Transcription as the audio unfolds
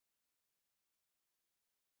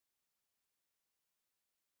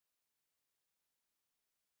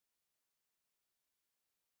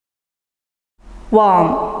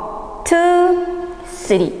1, 2,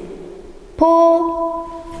 3,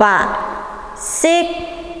 4, 5,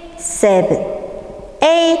 6, 7,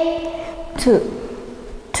 8, 2,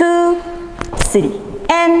 2, 3,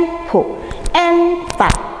 and 4, and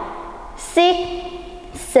 5,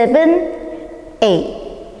 6, 7,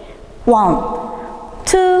 8, 1,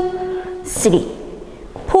 2, 3,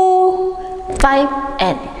 4, 5,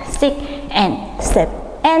 and 6, and 7,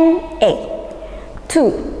 and 8,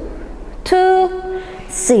 2, 2,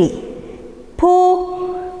 3,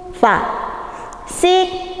 4, 5,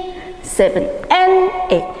 6, 7, and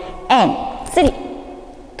 8, and 3,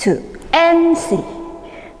 2, and 3,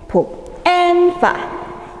 4, and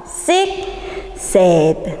 5, 6,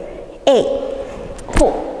 7, 8,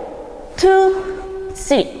 4, 2,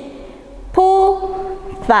 3, 4,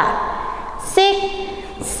 5,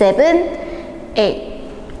 6, 7, 8,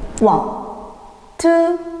 1,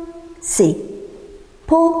 2, 3,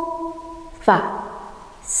 4, 5,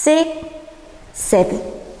 6, 7,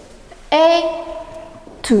 8,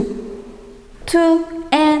 2, 2,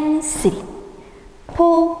 and 3,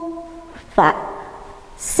 4, 5,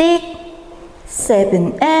 6,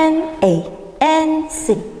 7, and 8, and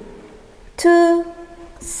 3, 2,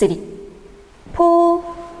 3,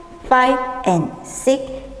 4, 5, and 6,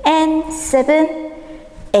 and 7,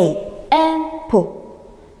 8, and 4,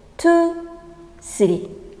 2, 3,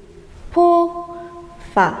 4,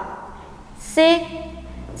 5, 6,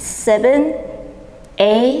 7,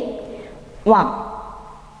 8, 1,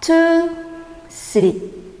 2, 3,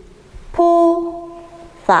 4,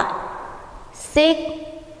 5, 6,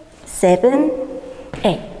 7,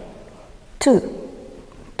 8, 2,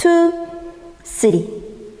 2, 3,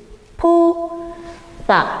 4,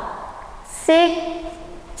 5, 6,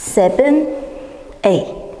 7, 8,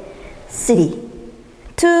 3,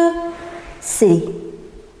 2, 3,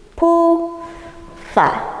 4,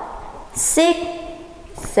 5, 6,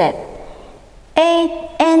 7, 8,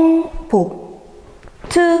 and 4,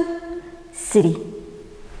 2, 3,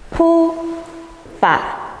 4, 5,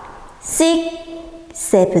 6,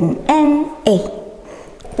 7, and 8,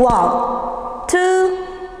 1, 2,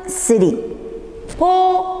 3,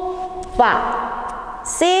 4, 5,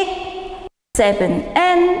 6, 7,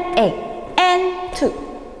 and 8, and 2,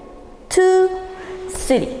 2,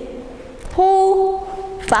 3, 4,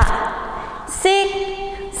 5, 6,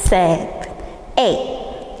 7, 8,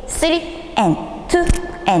 3, and 2,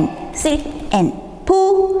 and 3, and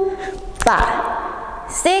 4,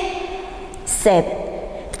 5, 6, 7,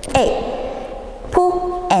 8,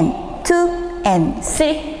 4, and 2, and 3,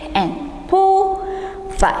 and 4,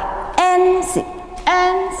 5, and 6,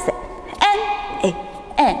 and 7, and 8,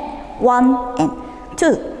 and 1, and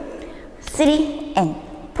 2, 3, and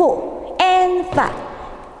 4, and 5,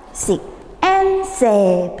 6, and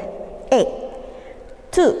 7, 8,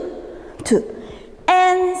 2, 2,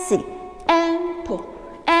 and 3, and 4,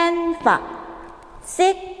 and 5,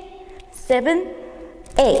 6, 7,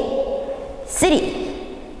 8, 3,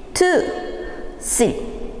 2, 3,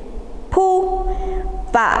 4,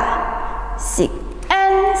 5, 6,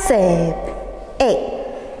 and 7, 8,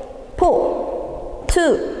 4,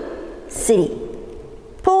 2, 3,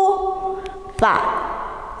 4,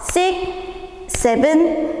 5, 6,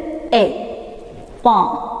 7, 8,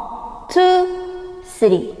 1, 2,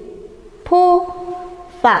 3, 4,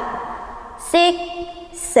 5, 6,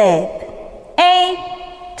 7, 8,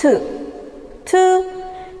 2, 2,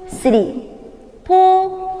 3,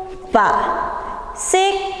 4, 5,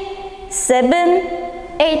 6, 7,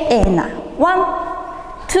 8, and 1,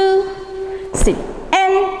 2, 3,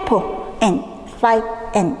 and 4, and 5,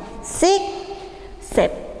 and 6,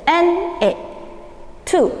 7, and 8,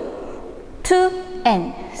 2, 2,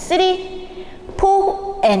 and 3,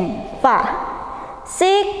 4, and 5,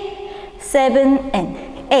 6, 7, and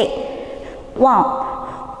 8,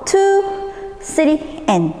 1, 2, 3,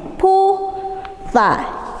 and 4, 5,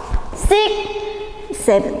 6,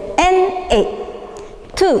 7, and 8,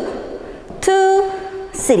 2, 2,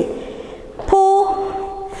 3,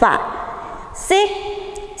 4, 5, 6,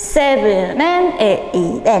 7, and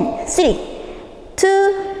 8, and 3,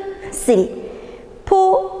 2, 3,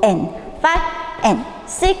 4, and 5, and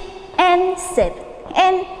 6, and 7,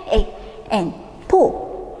 and 8, and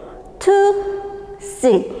 4, 2,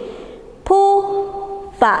 3,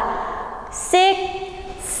 4, 5, 6,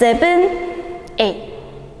 7,